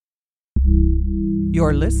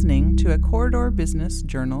You're listening to a Corridor Business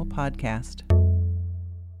Journal podcast.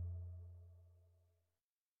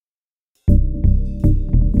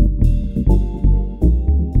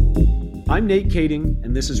 I'm Nate Kading,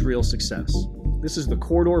 and this is Real Success. This is the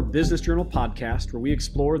Corridor Business Journal podcast, where we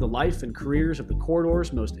explore the life and careers of the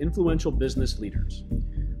Corridor's most influential business leaders.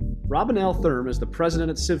 Robin L. Thurm is the president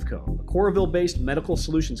at Civco, a Coralville-based medical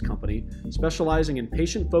solutions company specializing in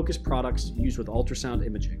patient-focused products used with ultrasound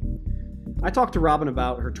imaging. I talked to Robin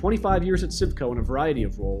about her 25 years at Civco in a variety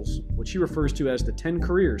of roles, what she refers to as the 10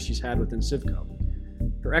 careers she's had within Civco.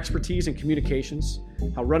 Her expertise in communications,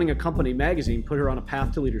 how running a company magazine put her on a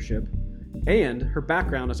path to leadership, and her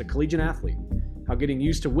background as a collegiate athlete, how getting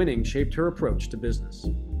used to winning shaped her approach to business.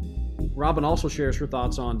 Robin also shares her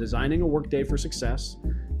thoughts on designing a workday for success,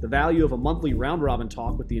 the value of a monthly round-robin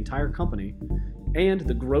talk with the entire company, and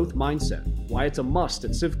the growth mindset, why it's a must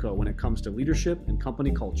at Civco when it comes to leadership and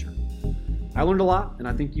company culture. I learned a lot, and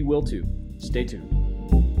I think you will too. Stay tuned.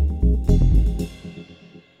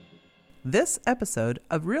 This episode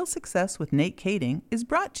of Real Success with Nate Kading is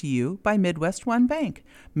brought to you by Midwest One Bank.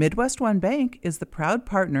 Midwest One Bank is the proud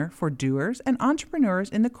partner for doers and entrepreneurs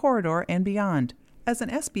in the corridor and beyond. As an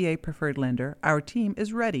SBA preferred lender, our team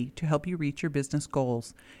is ready to help you reach your business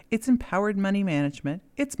goals. It's empowered money management.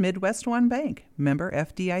 It's Midwest One Bank, member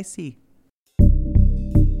FDIC.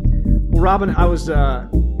 Well, Robin,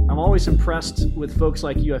 I'm always impressed with folks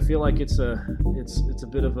like you. I feel like it's a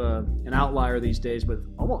bit of an outlier these days, but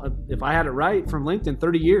almost, if I had it right, from LinkedIn,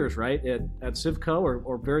 30 years, right, at Civco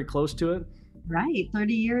or very close to it. Right,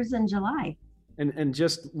 30 years in July. And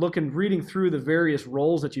just reading through the various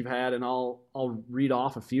roles that you've had, and I'll read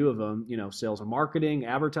off a few of them. You know, sales and marketing,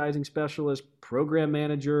 advertising specialist, program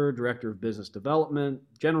manager, director of business development,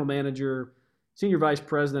 general manager, senior vice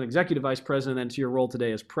president, executive vice president, and to your role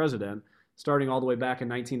today as president, starting all the way back in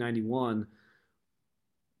 1991.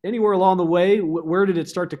 Anywhere along the way, where did it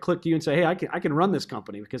start to click to you and say, hey, I can run this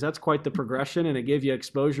company? Because that's quite the progression, and it gave you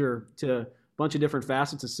exposure to a bunch of different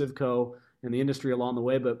facets of Civco and the industry along the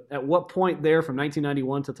way. But at what point there from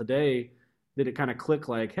 1991 to today did it kind of click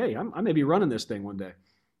like, hey, I may be running this thing one day?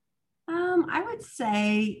 I would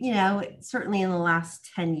say, certainly in the last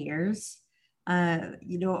 10 years,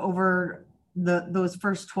 over those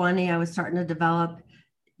first 20, I was starting to develop,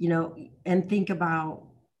 and think about,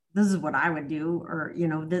 this is what I would do, or,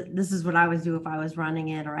 this is what I would do if I was running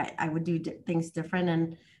it, or I would do things different.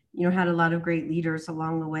 And, had a lot of great leaders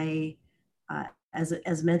along the way,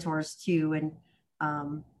 as mentors too. And,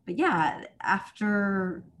 but yeah,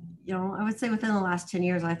 after, I would say within the last 10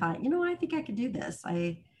 years, I thought, I think I could do this.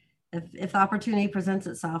 If the opportunity presents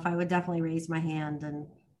itself, I would definitely raise my hand and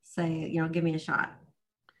say, give me a shot.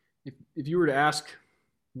 If you were to ask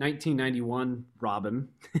 1991 Robin,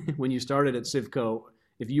 when you started at Civco,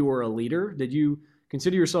 if you were a leader, did you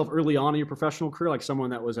consider yourself early on in your professional career like someone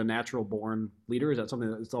that was a natural born leader? Is that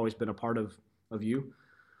something that's always been a part of you?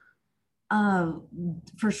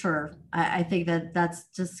 For sure. I think that's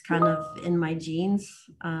just kind of in my genes,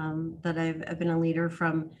 that I've been a leader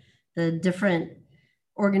from the different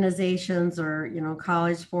organizations or,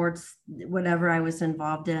 college sports, whatever I was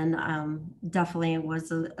involved in. Definitely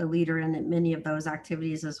was a leader in many of those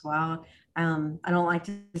activities as well. I don't like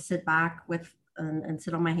to sit back and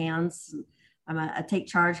sit on my hands. I'm a take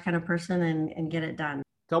charge kind of person and get it done.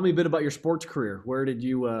 Tell me a bit about your sports career. Where did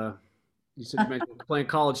you said you mentioned playing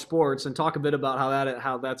college sports, and talk a bit about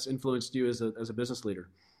how that's influenced you as a business leader.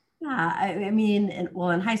 Yeah, I mean,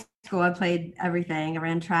 in high school, I played everything. I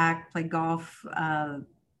ran track, played golf,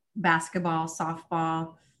 basketball,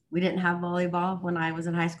 softball. We didn't have volleyball when I was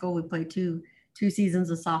in high school. We played two seasons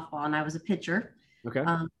of softball, and I was a pitcher. Okay.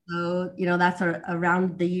 So, that's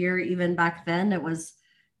around the year. Even back then,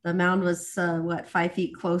 the mound was 5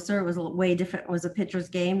 feet closer. It was way different. It was a pitcher's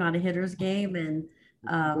game, not a hitter's game, and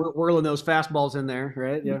whirling those fastballs in there,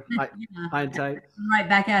 right? Yeah, high and tight. Right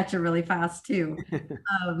back at you really fast too,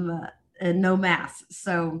 and no masks,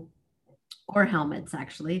 or helmets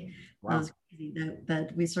actually. Wow. That was crazy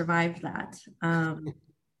that we survived that.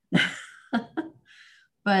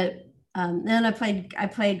 But then I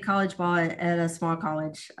played college ball at a small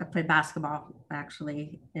college. I played basketball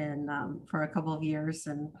actually, and for a couple of years,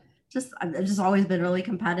 and I've just always been really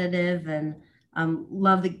competitive and.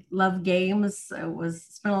 Love games.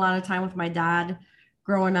 Spent a lot of time with my dad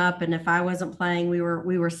growing up, and if I wasn't playing, we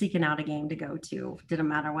were seeking out a game to go to. Didn't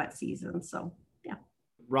matter what season. So yeah.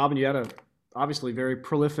 Robin, you had a obviously very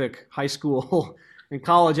prolific high school and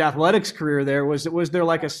college athletics career. There was there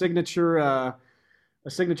like a signature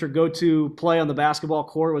go-to play on the basketball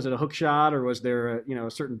court? Was it a hook shot, or was there a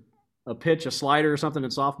certain pitch, a slider or something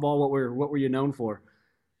in softball? What were you known for?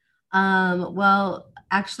 Well,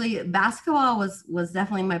 actually, basketball was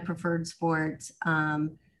definitely my preferred sport.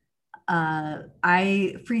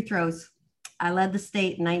 I free throws. I led the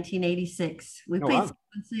state in 1986. We Oh, played wow.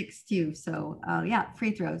 7-6 too. So yeah,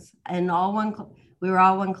 free throws and we were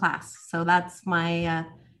all one class. So that's my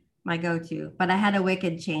go-to. But I had a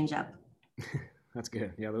wicked changeup. That's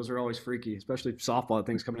good. Yeah, those are always freaky, especially softball.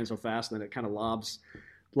 Things coming in so fast, and then it kind of lobs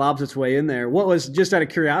its way in there. What was, just out of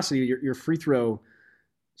curiosity, your free throw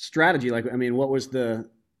strategy? Like, I mean, what was you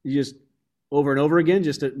just over and over again,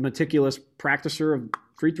 just a meticulous practicer of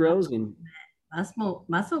free throws? And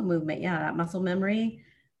Muscle movement, yeah, that muscle memory.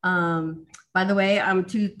 By the way, I'm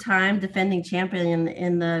two-time defending champion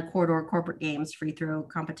in the Corridor Corporate Games free throw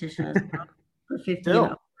competition as well for 50 and still,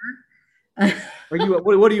 over. are you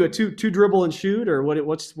what are you, a two dribble and shoot, or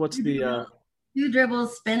what's Two the dribbles, two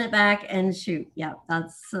dribbles, spin it back and shoot. Yeah,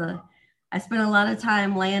 that's I spent a lot of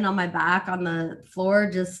time laying on my back on the floor,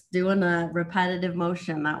 just doing a repetitive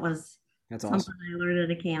motion. That was that's something awesome. I learned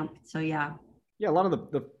at a camp. So yeah. Yeah, a lot of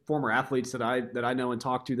the former athletes that I know and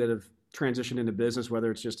talk to that have transitioned into business, whether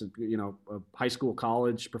it's just a high school,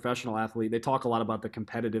 college, professional athlete, they talk a lot about the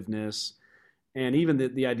competitiveness and even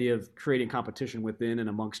the idea of creating competition within and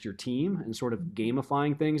amongst your team and sort of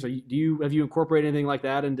gamifying things. Have you incorporated anything like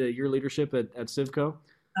that into your leadership at Civco?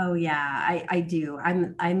 Oh yeah, I do.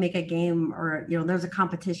 I make a game, or there's a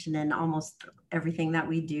competition in almost everything that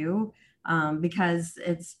we do, because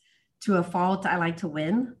it's to a fault. I like to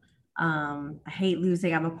win. I hate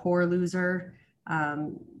losing. I'm a poor loser.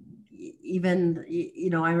 Even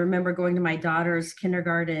I remember going to my daughter's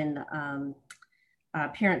kindergarten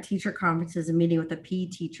parent teacher conferences and meeting with a PE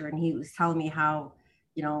teacher, and he was telling me how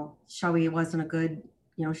Shelby wasn't a good,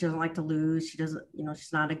 she doesn't like to lose. She doesn't,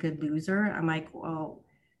 she's not a good loser. I'm like, well,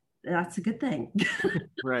 that's a good thing.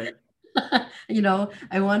 Right.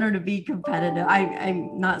 I want her to be competitive.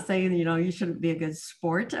 I'm not saying, you shouldn't be a good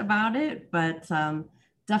sport about it, but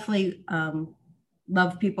definitely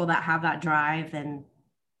love people that have that drive. And,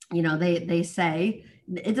 they say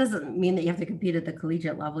it doesn't mean that you have to compete at the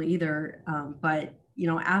collegiate level either. But,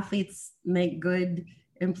 athletes make good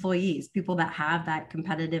employees, people that have that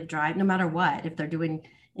competitive drive, no matter what, if they're doing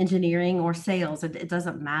engineering or sales, it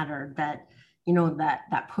doesn't matter that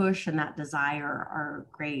that push and that desire are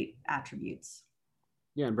great attributes.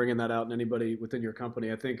 Yeah, and bringing that out in anybody within your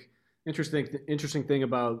company. I think interesting thing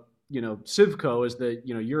about Civco is that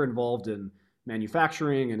you're involved in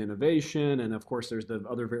manufacturing and innovation, and of course there's the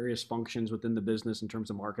other various functions within the business in terms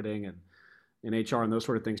of marketing and HR and those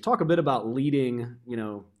sort of things. Talk a bit about leading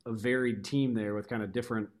a varied team there with kind of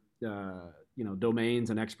different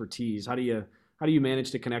domains and expertise. How do you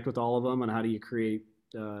manage to connect with all of them, and how do you create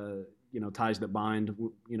ties that bind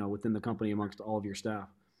within the company amongst all of your staff?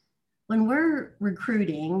 When we're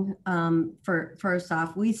recruiting, for first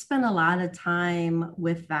off, we spend a lot of time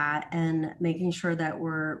with that and making sure that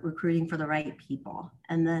we're recruiting for the right people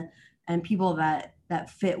and people that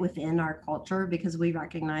fit within our culture, because we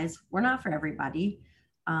recognize we're not for everybody,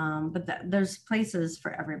 but there's places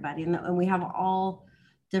for everybody, and we have all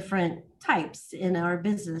different types in our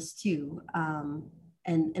business too,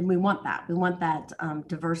 and we want that. We want that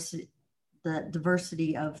diversity, the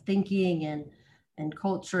diversity of thinking and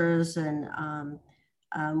cultures, and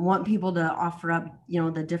want people to offer up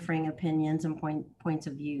the differing opinions and points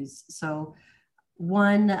of views. So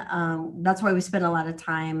that's why we spend a lot of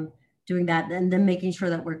time doing that, and then making sure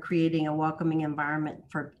that we're creating a welcoming environment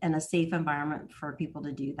and a safe environment for people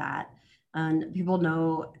to do that. And people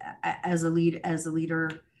know, as a leader,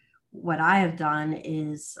 what I have done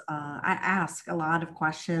is I ask a lot of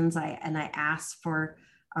questions. I ask for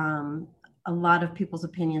a lot of people's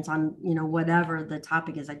opinions on whatever the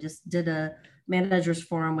topic is. I just did a managers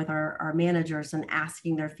forum with our managers and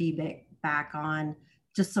asking their feedback back on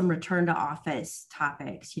just some return to office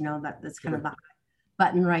topics. That's kind of the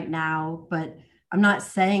button right now, but I'm not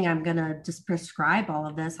saying I'm going to just prescribe all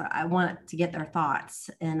of this. I want to get their thoughts,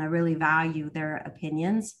 and I really value their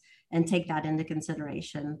opinions and take that into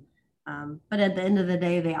consideration. But at the end of the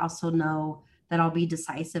day, they also know that I'll be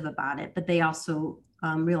decisive about it, but they also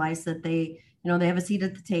realize that they have a seat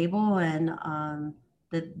at the table, and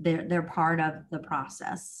that they're part of the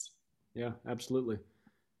process. Yeah, absolutely.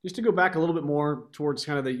 Just to go back a little bit more towards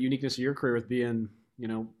kind of the uniqueness of your career with being,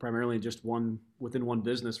 primarily just within one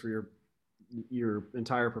business for your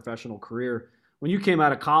entire professional career. When you came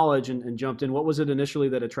out of college and jumped in, what was it initially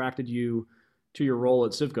that attracted you to your role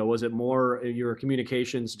at Civco? Was it more your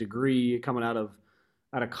communications degree coming out of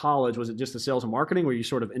college? Was it just the sales and marketing? Were you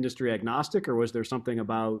sort of industry agnostic, or was there something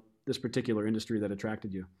about this particular industry that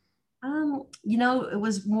attracted you? It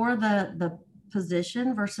was more the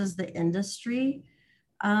position versus the industry.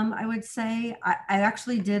 I would say I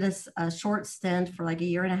actually did a short stint for like a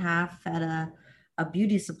year and a half at a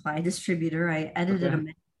beauty supply distributor. I edited a Okay.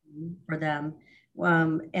 magazine for them.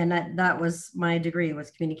 And that was my degree,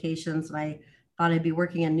 was communications. And I thought I'd be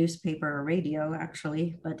working in newspaper or radio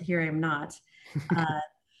actually, but here I'm not. Uh,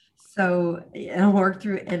 so I worked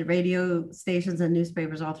through at radio stations and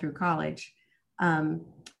newspapers all through college. Um,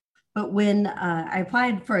 but when I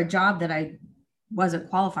applied for a job that I wasn't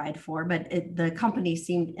qualified for, but the company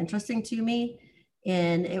seemed interesting to me.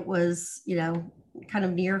 And it was, kind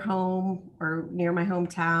of near home or near my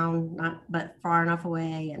hometown, not but far enough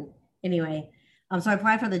away. And anyway, so I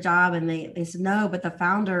applied for the job and they said no, but the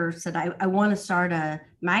founder said, I want to start a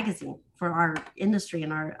magazine for our industry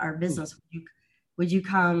and our business. Would you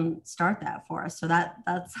come start that for us? So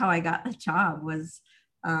that's how I got the job was,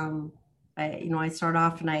 I started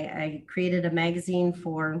off and I created a magazine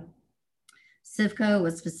for CIVCO,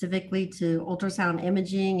 was specifically to ultrasound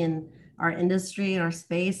imaging and our industry and our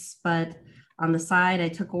space. But on the side, I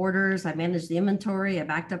took orders, I managed the inventory, I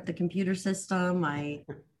backed up the computer system, I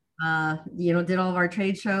did all of our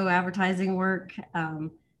trade show advertising work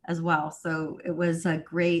as well. So it was a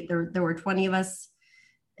great. There were 20 of us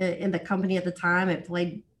in the company at the time. I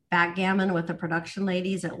played backgammon with the production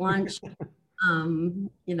ladies at lunch. We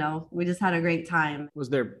just had a great time.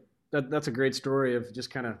 That's a great story of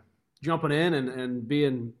just kind of jumping in and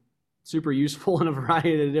being super useful in a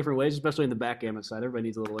variety of different ways, especially in the backgammon side. Everybody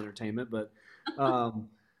needs a little entertainment, but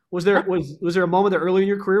was there a moment that early in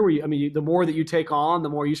your career where the more that you take on, the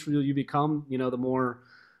more useful you become, the more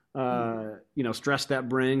stress that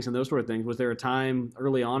brings and those sort of things. Was there a time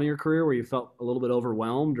early on in your career where you felt a little bit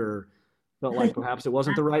overwhelmed or felt like perhaps it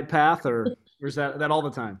wasn't the right path, or is that all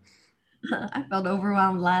the time? I felt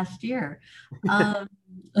overwhelmed last year. Um,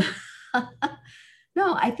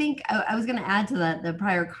 no, I think I was going to add to that. The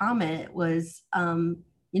prior comment was, I've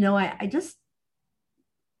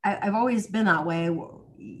always been that way.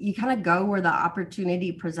 You kind of go where the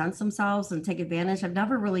opportunity presents themselves and take advantage. I've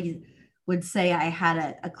never really would say I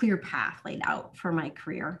had a clear path laid out for my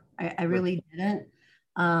career. I really didn't.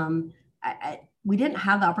 We didn't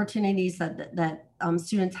have the opportunities that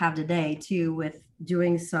students have today too, with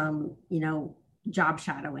doing some, job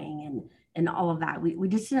shadowing and all of that. We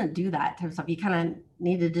just didn't do that type of stuff. You kind of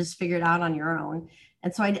need to just figure it out on your own.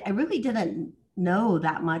 And so I really didn't know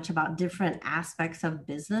that much about different aspects of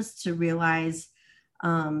business to realize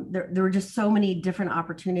there were just so many different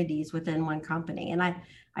opportunities within one company. And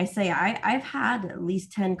I say I've had at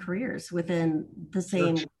least 10 careers within the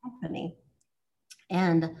same company.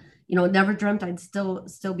 And, never dreamt I'd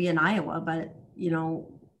still be in Iowa, but,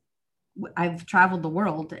 I've traveled the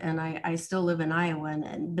world and I still live in Iowa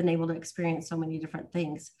and been able to experience so many different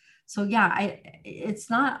things. So yeah, it's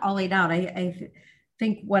not all laid out. I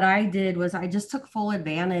think what I did was I just took full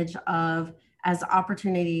advantage of as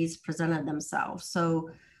opportunities presented themselves. So,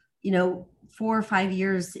 4 or 5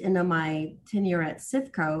 years into my tenure at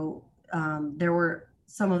CIVCO, there were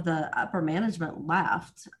some of the upper management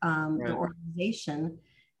left the organization.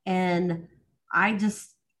 And I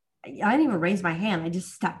didn't even raise my hand. I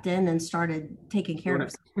just stepped in and started taking care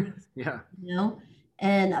of something. Yeah.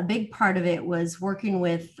 And a big part of it was working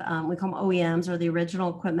with, we call them OEMs, or the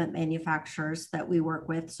original equipment manufacturers that we work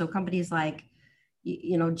with. So companies like,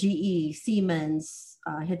 GE, Siemens,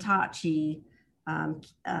 Hitachi,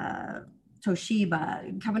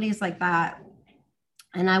 Toshiba, companies like that.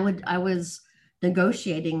 And I was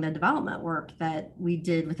negotiating the development work that we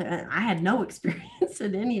did with it. I had no experience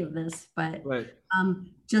in any of this, but right.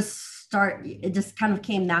 it just kind of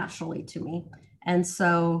came naturally to me. And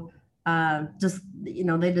so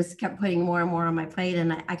they just kept putting more and more on my plate.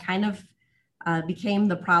 And I kind of became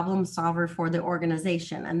the problem solver for the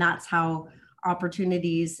organization. And that's how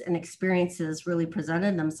opportunities and experiences really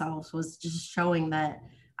presented themselves, was just showing that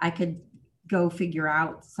I could go figure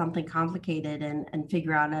out something complicated and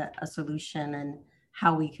figure out a solution and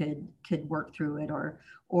how we could work through it,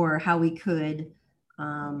 or how we could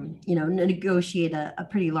negotiate a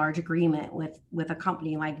pretty large agreement with a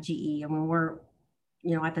company like GE. I mean, we're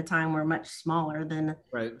at the time we're much smaller than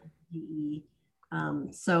right. GE,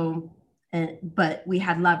 but we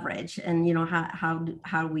had leverage, and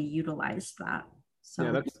how we utilized that. So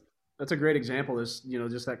yeah, that's a great example. Is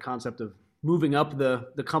just that concept of moving up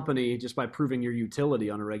the company just by proving your utility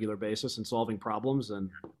on a regular basis and solving problems. And,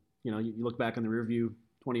 you look back in the rear view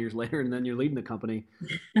 20 years later and then you're leading the company.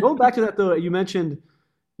 Going back to that though, you mentioned,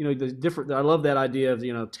 I love that idea of,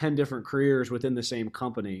 10 different careers within the same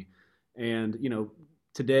company. And, in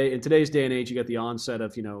today's day and age, you got the onset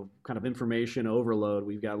of, kind of information overload.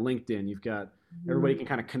 We've got LinkedIn, you've got everybody can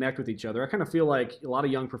kind of connect with each other. I kind of feel like a lot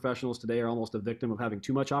of young professionals today are almost a victim of having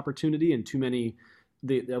too much opportunity and too many,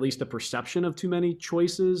 at least the perception of too many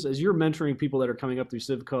choices. As you're mentoring people that are coming up through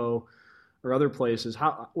Civco or other places,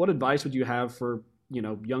 what advice would you have for,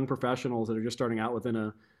 young professionals that are just starting out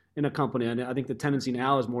in a company? And I think the tendency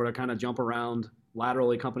now is more to kind of jump around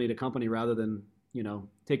laterally company to company rather than,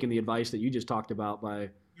 taking the advice that you just talked about by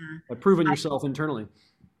proving yourself internally.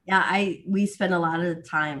 Yeah, we spend a lot of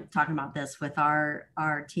time talking about this with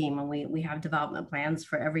our team, and we have development plans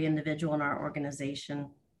for every individual in our organization.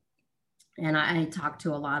 And I talk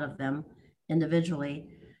to a lot of them individually.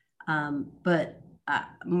 But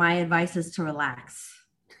my advice is to relax.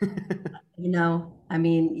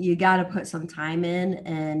 You got to put some time in,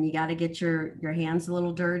 and you got to get your hands a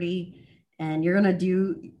little dirty, and you're going to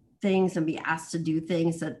do things and be asked to do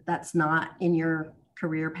things that's not in your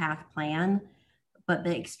career path plan. But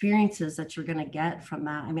the experiences that you're going to get from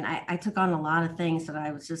that. I mean, I took on a lot of things that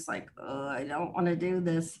I was just like, oh, I don't want to do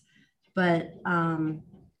this. But,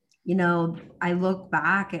 I look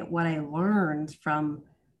back at what I learned from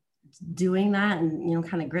doing that and,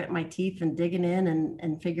 kind of grit my teeth and digging in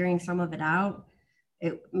and figuring some of it out.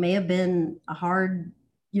 It may have been a hard,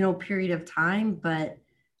 period of time, but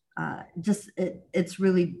it's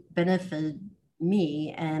really benefited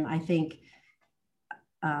me. And I think,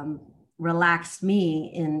 relaxed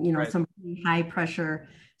me in Right. some high pressure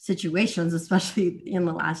situations, especially in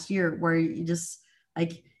the last year, where you just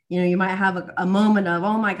like you might have a moment of,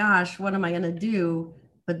 oh my gosh, what am I going to do?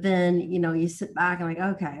 But then you sit back and like,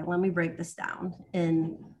 okay, let me break this down.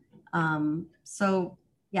 And so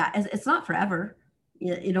yeah, it's not forever.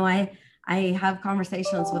 I have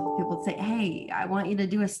conversations with people that say, hey, I want you to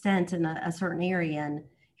do a stint in a certain area, and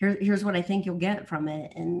here's what I think you'll get from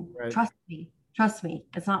it, and Right. Trust me,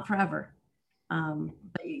 it's not forever.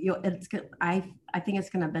 But it's good. I think it's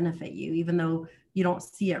going to benefit you, even though you don't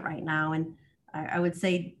see it right now. And I would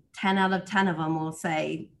say 10 out of 10 of them will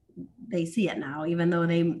say they see it now, even though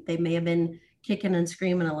they may have been kicking and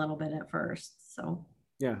screaming a little bit at first. So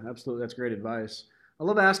Yeah, absolutely. That's great advice. I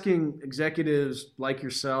love asking executives like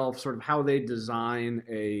yourself sort of how they design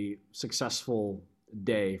a successful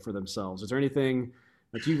day for themselves. Is there anything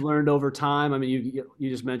that you've learned over time? I mean, you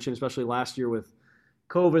just mentioned, especially last year with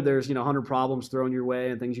COVID, there's 100 problems thrown your way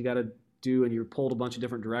and things you got to do, and you're pulled a bunch of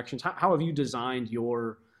different directions. How have you designed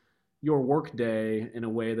your work day in a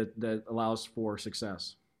way that allows for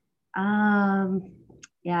success?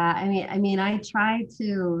 yeah, I try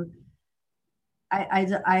to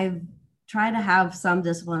I've tried to have some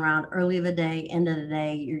discipline around early of the day, end of the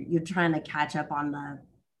day. You're trying to catch up on the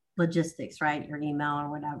logistics, right? Your email or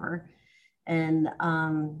whatever. And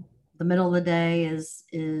the middle of the day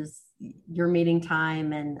is your meeting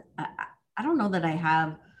time. And I don't know that I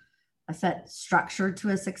have a set structure to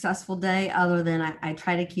a successful day, other than I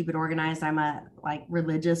try to keep it organized. I'm like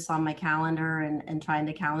religious on my calendar and trying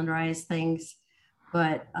to calendarize things.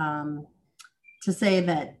 But to say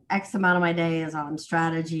that X amount of my day is on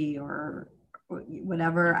strategy or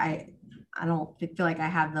whatever, I don't feel like I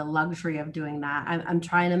have the luxury of doing that. I'm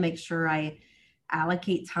trying to make sure I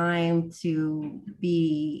allocate time to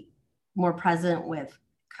be more present with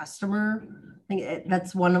customer. I think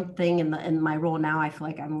that's one thing in my role now. I feel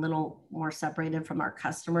like I'm a little more separated from our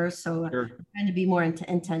customers. So Sure. I'm trying to be more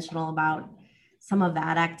intentional about some of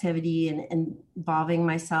that activity and involving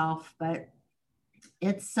myself. But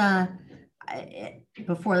it's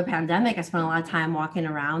before the pandemic, I spent a lot of time walking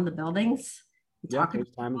around the buildings, Yeah, talking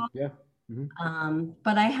to time. people. Yeah. Mm-hmm.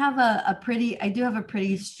 But I have I do have a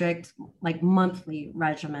pretty strict like monthly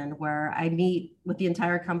regimen where I meet with the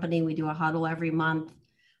entire company. We do a huddle every month.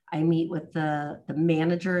 I meet with the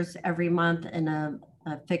managers every month in a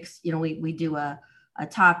fixed, we do a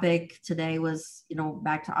topic. Today was,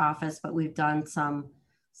 back to office, but we've done some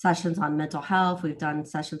sessions on mental health. We've done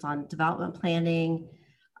sessions on development planning.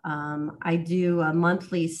 I do a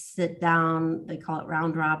monthly sit down, they call it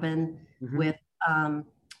round robin, Mm-hmm. with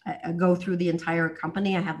I go through the entire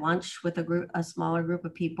company. I have lunch with a smaller group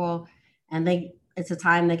of people, and it's a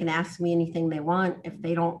time they can ask me anything they want. If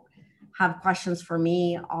they don't have questions for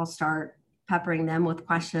me, I'll start peppering them with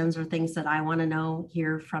questions or things that I want to know,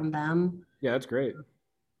 hear from them. Yeah, that's great. Are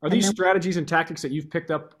And these then, strategies and tactics that you've picked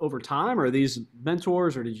up over time, or are these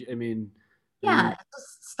mentors, or yeah,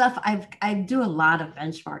 stuff I do a lot of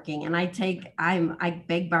benchmarking, and I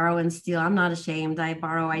beg, borrow, and steal. I'm not ashamed. I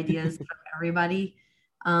borrow ideas from everybody.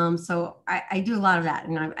 So I do a lot of that,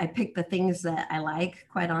 and I pick the things that I like,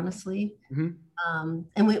 quite honestly. Mhm.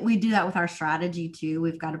 And we do that with our strategy too.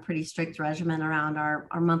 We've got a pretty strict regimen around our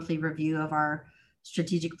monthly review of our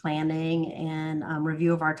strategic planning and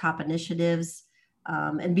review of our top initiatives.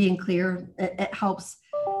 and being clear, it helps.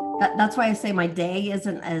 That's why I say my day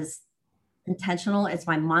isn't as intentional as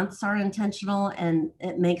my months are intentional, and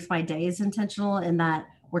it makes my days intentional in that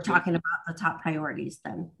we're talking about the top priorities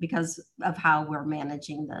then because of how we're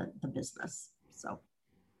managing the business. So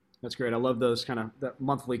that's great. I love those kind of that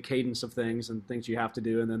monthly cadence of things and things you have to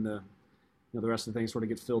do, and then the rest of the things sort of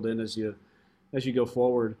get filled in as you go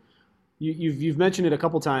forward. You've mentioned it a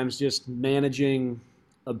couple times, just managing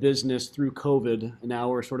a business through COVID, and now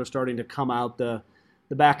we're sort of starting to come out the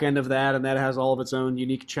back end of that, and that has all of its own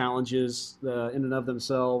unique challenges in and of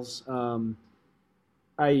themselves.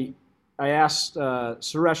 I asked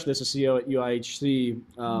Suresh, this is CEO at UIHC,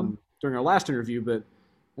 during our last interview, but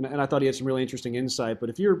and I thought he had some really interesting insight. But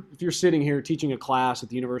if you're sitting here teaching a class at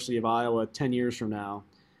the University of Iowa 10 years from now,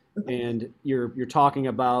 and you're talking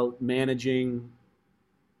about managing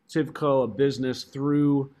Civco, a business,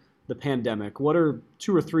 through the pandemic, what are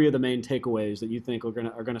 2 or 3 of the main takeaways that you think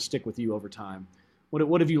are gonna stick with you over time?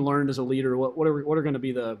 What have you learned as a leader? What are going to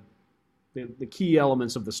be the key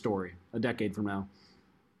elements of the story a decade from now?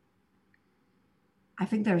 I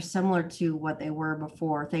think they're similar to what they were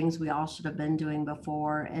before, things we all should have been doing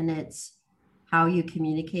before, and it's how you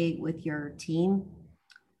communicate with your team.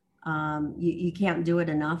 You can't do it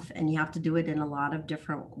enough, and you have to do it in a lot of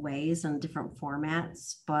different ways and different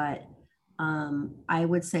formats. But I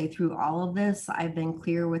would say through all of this, I've been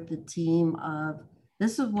clear with the team of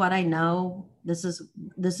this is what I know. This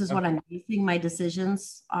is what I'm basing my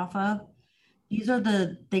decisions off of. These are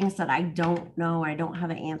the things that I don't know. I don't have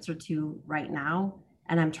an answer to right now,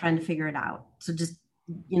 and I'm trying to figure it out. So just,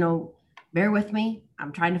 bear with me.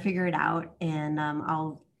 I'm trying to figure it out, and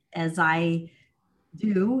as I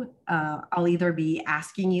do, I'll either be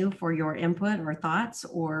asking you for your input or thoughts,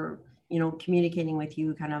 or communicating with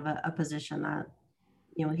you kind of a position that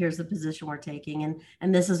here's the position we're taking,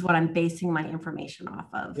 and this is what I'm basing my information off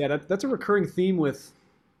of. Yeah, that's a recurring theme with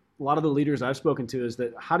a lot of the leaders I've spoken to, is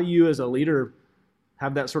that how do you as a leader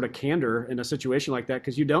have that sort of candor in a situation like that,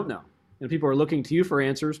 because you don't know, and people are looking to you for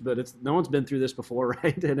answers, but no one's been through this before,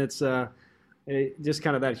 right? And it's just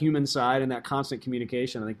kind of that human side and that constant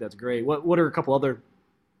communication. I think that's great. What are a couple other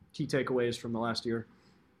key takeaways from the last year?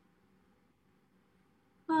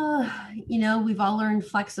 We've all learned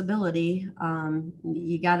flexibility.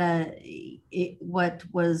 What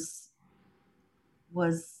was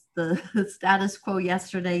the status quo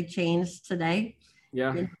yesterday changed today.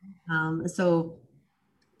 Yeah. So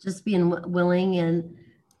just being willing and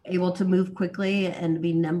able to move quickly and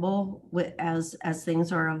be nimble as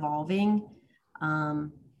things are evolving,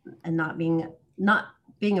 and not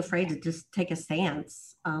being afraid to just take a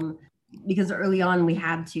stance. Because early on we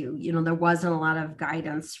had to, there wasn't a lot of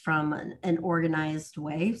guidance from an organized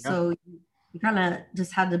way. So you kind of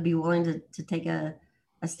just had to be willing to take a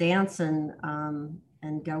stance and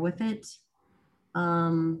go with it.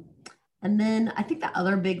 And then I think the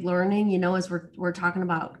other big learning, as we're talking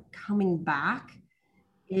about coming back,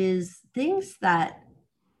 is things that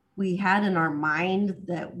we had in our mind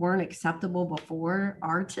that weren't acceptable before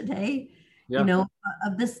are today. Yeah.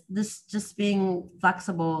 Of this just being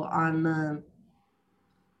flexible on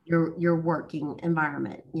your working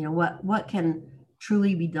environment. What can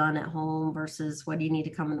truly be done at home versus what do you need to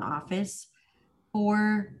come in the office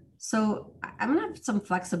for. So I'm gonna have some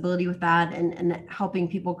flexibility with that, and helping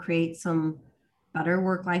people create some better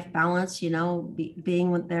work-life balance.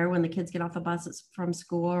 Being there when the kids get off the buses from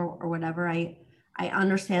school or whatever. I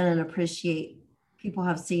understand and appreciate people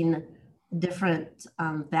have seen different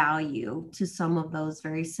value to some of those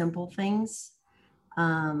very simple things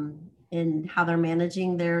in how they're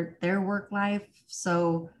managing their work life.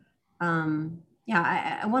 So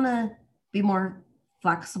I want to be more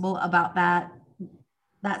flexible about that.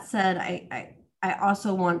 That said, I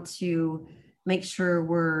also want to make sure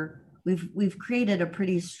we've created a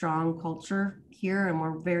pretty strong culture here, and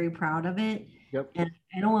we're very proud of it. Yep. And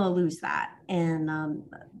I don't want to lose that. And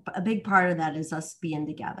a big part of that is us being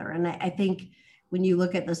together. And I think when you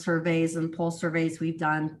look at the surveys and poll surveys we've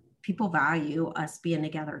done, people value us being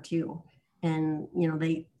together too. And,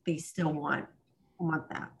 they still want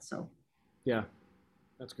that. So. Yeah,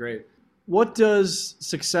 that's great. What does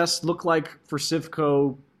success look like for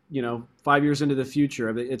Civco, 5 years into the future?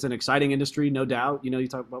 I mean, it's an exciting industry, no doubt. You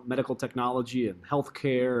talk about medical technology and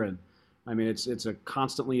healthcare, and I mean, it's a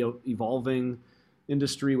constantly evolving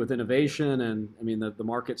industry with innovation, and I mean, the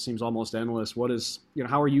market seems almost endless.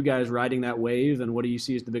 How are you guys riding that wave, and what do you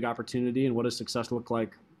see as the big opportunity, and what does success look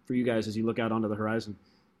like for you guys as you look out onto the horizon?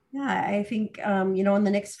 Yeah, I think, in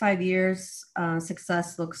the next 5 years,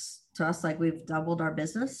 success looks to us like we've doubled our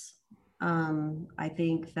business. I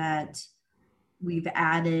think that we've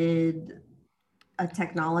added a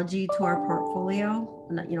technology to our portfolio,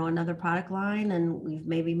 another product line, and we've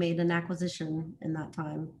maybe made an acquisition in that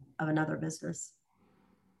time of another business.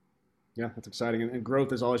 Yeah, that's exciting. And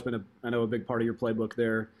growth has always been, I know, a big part of your playbook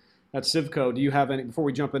there. At Civco, do you have any, before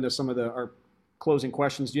we jump into some of our closing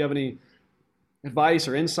questions, do you have any advice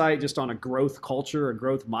or insight just on a growth culture, a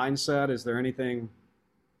growth mindset? Is there anything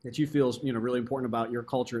that you feel is, really important about your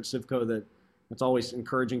culture at Civco that's always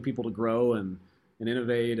encouraging people to grow and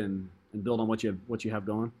innovate and build on what you have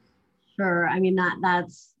going? Sure. I mean,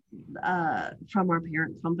 that's from our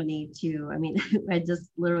parent company too. I mean, I just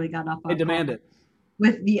literally got off They demand it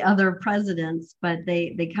with the other presidents, but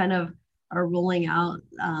they kind of are rolling out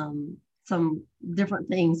some different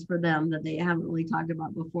things for them that they haven't really talked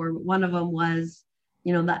about before. But one of them was,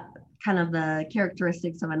 that kind of the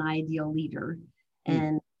characteristics of an ideal leader.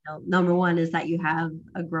 And number one is that you have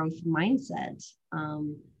a growth mindset.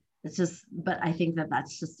 It's just, but I think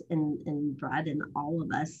that's just inbred in all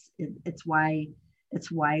of us. It's why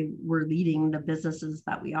we're leading the businesses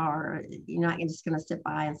that we are. You're not just going to sit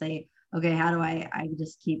by and say, okay, how do I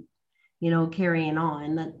just keep, carrying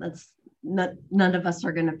on? That's not, none of us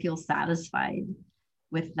are going to feel satisfied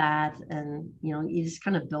with that. And, you just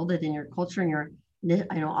kind of build it in your culture,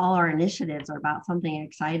 and all our initiatives are about something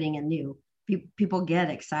exciting and new. People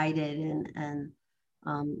get excited and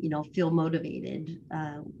feel motivated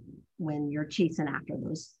when you're chasing after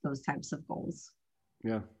those types of goals.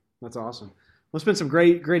 Yeah, that's awesome. Well, it's been some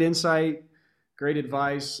great insight, great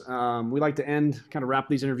advice. We like to kind of wrap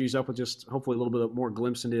these interviews up with just hopefully a little bit more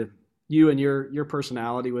glimpse into you and your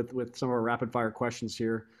personality with some of our rapid fire questions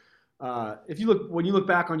here. When you look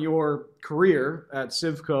back on your career at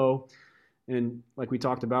Civco, and like we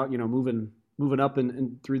talked about, moving up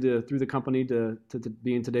and through the company to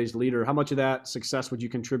being today's leader, how much of that success would you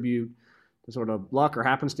contribute to sort of luck or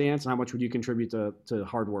happenstance, and how much would you contribute to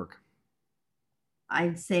hard work?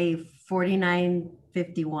 I'd say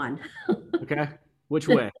 49-51. Okay. Which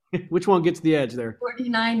way? Which one gets the edge there?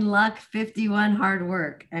 49 luck, 51 hard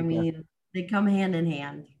work. I mean, they come hand in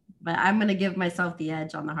hand, but I'm going to give myself the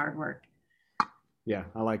edge on the hard work. Yeah,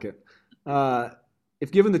 I like it.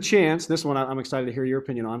 If given the chance, this one I'm excited to hear your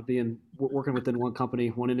opinion on, working within one company,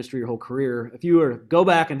 one industry, your whole career. If you were to go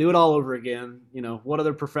back and do it all over again, what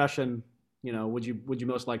other profession, would you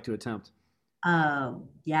most like to attempt?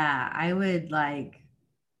 Yeah, I would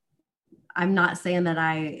I'm not saying that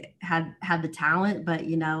I had the talent, but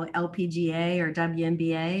LPGA or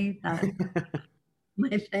WNBA, that's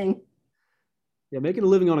my thing. Yeah, making a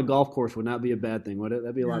living on a golf course would not be a bad thing, would it?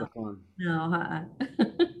 That'd be a lot of fun. No.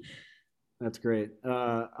 That's great.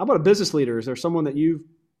 How about a business leader? Is there someone that you've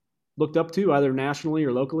looked up to, either nationally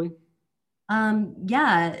or locally?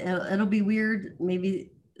 Yeah, it'll be weird.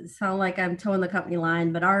 Maybe sound like I'm towing the company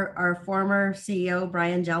line, but our former CEO,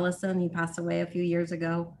 Brian Jellison, he passed away a few years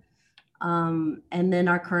ago. And then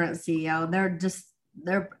our current CEO,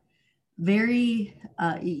 they're very,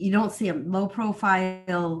 you don't see them, low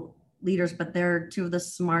profile leaders, but they're two of the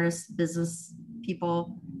smartest business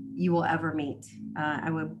people you will ever meet.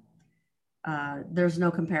 There's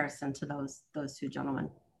no comparison to those two gentlemen.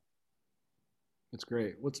 That's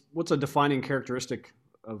great. What's a defining characteristic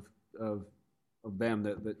of them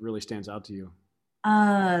that really stands out to you?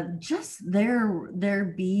 Just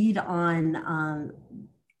their bead on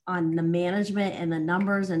the management and the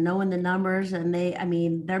numbers and knowing the numbers. And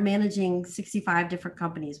they're managing 65 different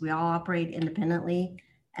companies. We all operate independently,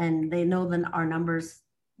 and they know our numbers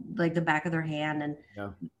like the back of their hand, and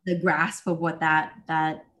the grasp of what that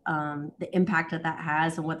the impact that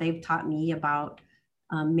has, and what they've taught me about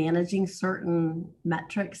managing certain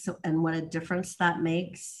metrics and what a difference that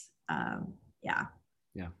makes. Yeah.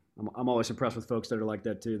 I'm always impressed with folks that are like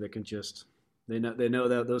that too. That can just, they know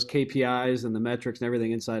that those KPIs and the metrics and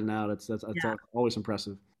everything inside and out. That's always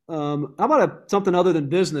impressive. How about something other than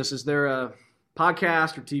business? Is there a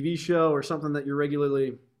podcast or TV show or something that you're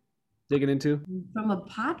regularly digging into? From a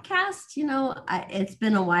podcast, it's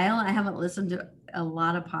been a while. I haven't listened to a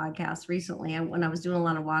lot of podcasts recently when I was doing a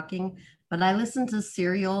lot of walking, but I listened to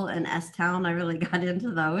Serial and S-Town. I really got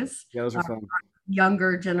into those. Yeah, those are fun.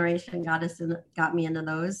 Younger generation got me into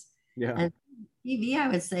those. Yeah. And TV, I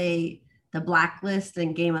would say The Blacklist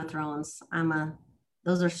and Game of Thrones.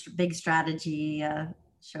 Those are big strategy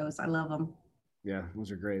shows. I love them. Yeah,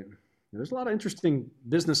 those are great. There's a lot of interesting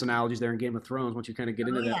business analogies there in Game of Thrones. Once you kind of get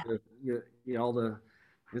into that,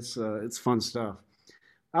 it's fun stuff.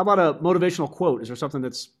 How about a motivational quote? Is there something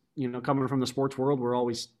that's coming from the sports world? We're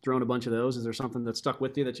always throwing a bunch of those. Is there something that stuck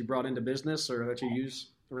with you that you brought into business or that you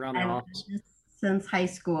use around the office? Since high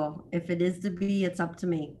school, if it is to be, it's up to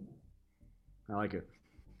me. I like it.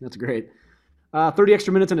 That's great. 30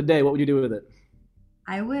 extra minutes in a day. What would you do with it?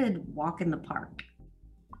 I would walk in the park.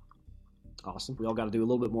 Awesome. We all got to do a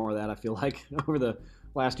little bit more of that, I feel like, over the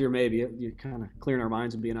last year, maybe. You're kind of clearing our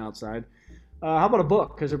minds and being outside. How about a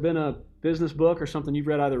book? Has there been a business book or something you've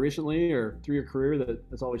read either recently or through your career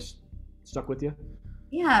that's always stuck with you?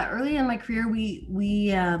 Yeah, early in my career, we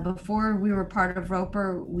before we were part of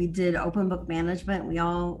Roper, we did open book management. We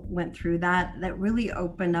all went through that. That really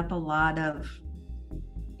opened up a lot of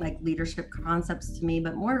like leadership concepts to me.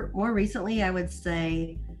 But more recently, I would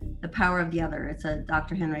say The Power of the Other. It's a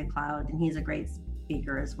Dr. Henry Cloud, and he's a great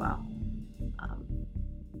speaker as well.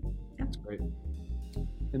 That's great.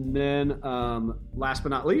 And then last but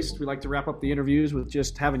not least, we like to wrap up the interviews with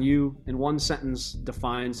just having you in one sentence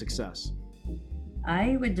define success.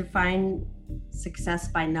 I would define success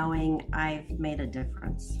by knowing I've made a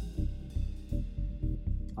difference.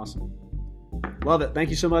 Awesome. Love it.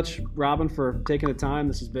 Thank you so much, Robin, for taking the time.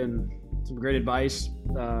 This has been some great advice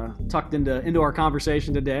tucked into our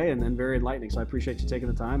conversation today and very enlightening. So I appreciate you taking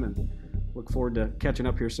the time and look forward to catching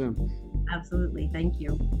up here soon. Absolutely. Thank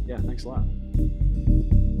you. Yeah, thanks a lot.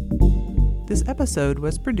 This episode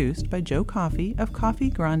was produced by Joe Coffey of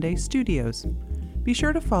Coffee Grande Studios. Be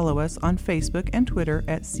sure to follow us on Facebook and Twitter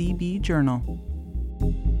at CB Journal.